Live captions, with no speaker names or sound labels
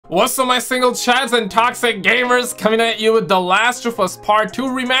What's up, my single chads and toxic gamers, coming at you with The Last of Us Part 2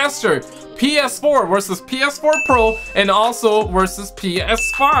 Remastered. PS4 versus PS4 Pro and also versus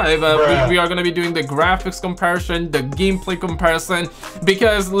PS5. We are going to be doing the graphics comparison, the gameplay comparison,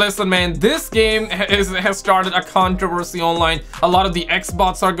 because listen man, this game has started a controversy online. A lot of the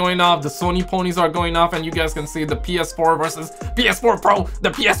Xbox are going off, the Sony ponies are going off, and you guys can see the PS4 versus PS4 Pro, the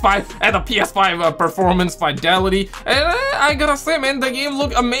PS5 and the PS5 performance fidelity. And I gotta say man, the game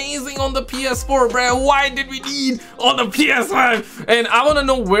looked amazing on the PS4, bro. Why did we need on the PS5? And I want to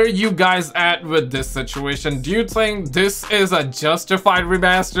know where you guys at with this situation. Do you think this is a justified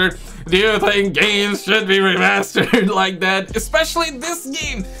remaster? Do you think games should be remastered like that? Especially this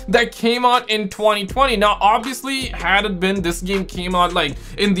game that came out in 2020. Now obviously, had it been this game came out like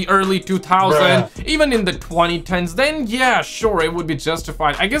in the early 2000s, even in the 2010s, then yeah, sure, it would be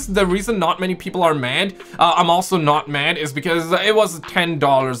justified. I guess the reason not many people are mad, I'm also not mad, is because it was a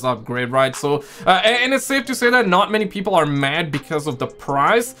 $10 upgrade, right? So and it's safe to say that not many people are mad because of the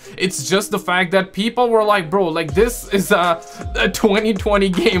price. It's just the fact that people were like, bro, like this is a 2020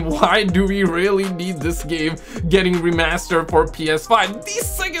 game. Why do we really need this game getting remastered for PS5? These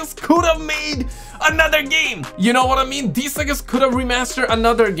suckers could have made another game. You know what I mean? These suckers could have remastered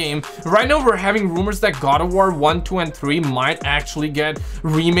another game. Right now we're having rumors that God of War 1, 2, and 3 might actually get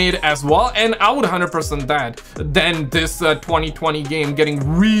remade as well, and I would 100% that than this 2020 game getting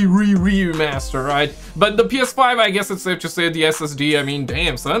remastered, right? But the PS5, I guess it's safe to say the SSD, I mean,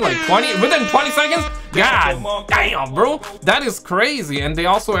 damn son, like within 20 seconds? God damn, bro, that is crazy. And they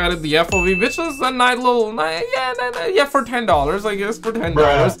also added the FOV, which is a nice little, yeah, for $10, I guess, for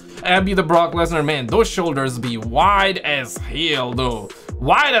 $10. Abby the Brock Lesnar, man, those shoulders be wide as hell though.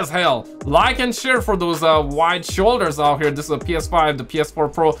 Wide as hell. Like and share for those wide shoulders out here. This is a PS5, the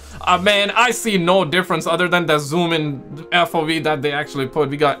PS4 Pro. Man, I see no difference other than the zoom in FOV that they actually put.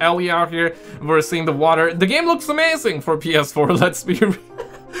 We got Ellie out here. We're seeing the water. The game looks amazing for PS4. Let's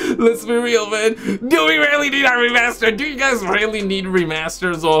be real, man. Do we really need a remaster? Do you guys really need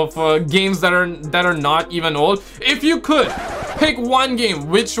remasters of games that are not even old? If you could pick one game,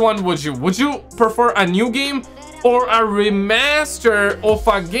 which one would you? Would you prefer a new game or a remaster of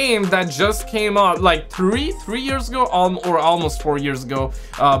a game that just came out like three years ago, or almost 4 years ago?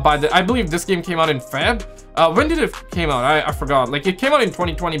 I believe this game came out in Feb. When did it came out? I forgot. Like, it came out in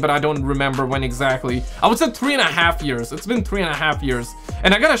 2020, but I don't remember when exactly. I would say 3.5 years. It's been 3.5 years.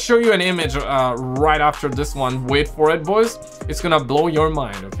 And I gotta show you an image right after this one. Wait for it, boys. It's gonna blow your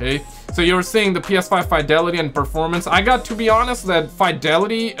mind, okay? So you're seeing the PS5 fidelity and performance. I got to be honest that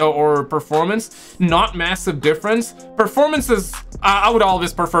fidelity or performance, not massive difference. Performance is, I would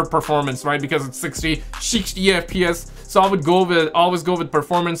always prefer performance, right? Because it's 60 FPS. So I would always go with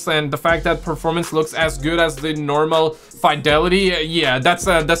performance, and the fact that performance looks as good as the normal fidelity, yeah, that's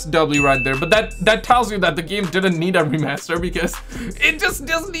W right there. But that tells you that the game didn't need a remaster, because it just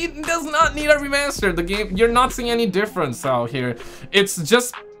does not need a remaster. The game, you're not seeing any difference out here. It's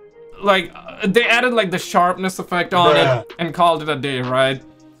just like they added like the sharpness effect on it and called it a day, right?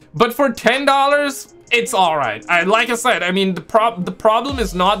 But for $10, it's all right. Like I said, I mean, the problem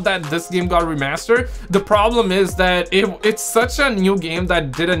is not that this game got remastered. The problem is that it's such a new game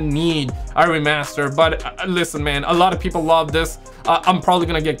that didn't need a remaster. But listen, man, a lot of people love this. I'm probably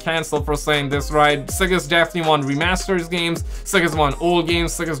gonna get canceled for saying this, right? Sega's definitely want remasters games. Sega's want old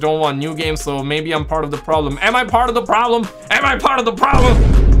games. Sega's don't want new games. So maybe I'm part of the problem. Am I part of the problem? Am I part of the problem?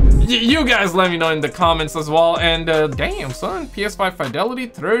 You guys let me know in the comments as well. And damn son, PS5 fidelity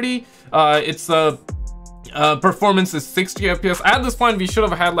 30. It's performance is 60 FPS. At this point we should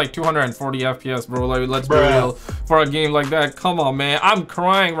have had like 240 FPS, bro. Like, let's be real, for a game like that. Come on man, I'm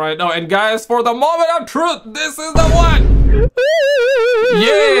crying right now. And guys, for the moment of truth, this is the one.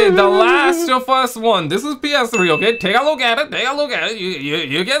 Yeah, The Last of Us 1. This is PS3, okay? Take a look at it. Take a look at it.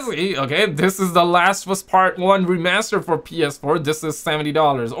 You can see, okay? This is The Last of Us Part 1 Remastered for PS4. This is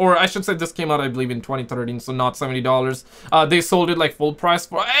 $70. Or I should say this came out, I believe, in 2013, so not $70. They sold it like full price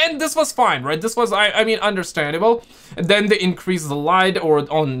for, and this was fine, right? This was, I mean, understandable. And then they increased the light or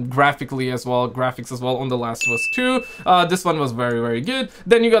on graphics as well on The Last of Us 2. This one was very good.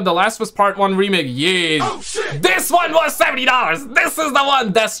 Then you got The Last of Us Part 1 remake. Yay! Oh, shit. This one was $70. This is the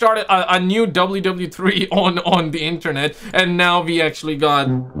one that started a new WW3 on the internet, and now we actually got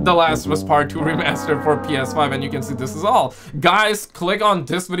The Last of Us Part 2 Remastered for PS5, and you can see this is all. Guys, click on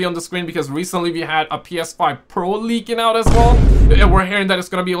this video on the screen, because recently we had a PS5 Pro leaking out as well. And we're hearing that it's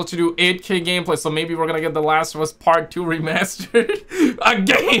gonna be able to do 8K gameplay, so maybe we're gonna get The Last of Us Part 2 Remastered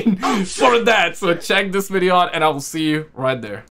again for that. So check this video out, and I will see you right there.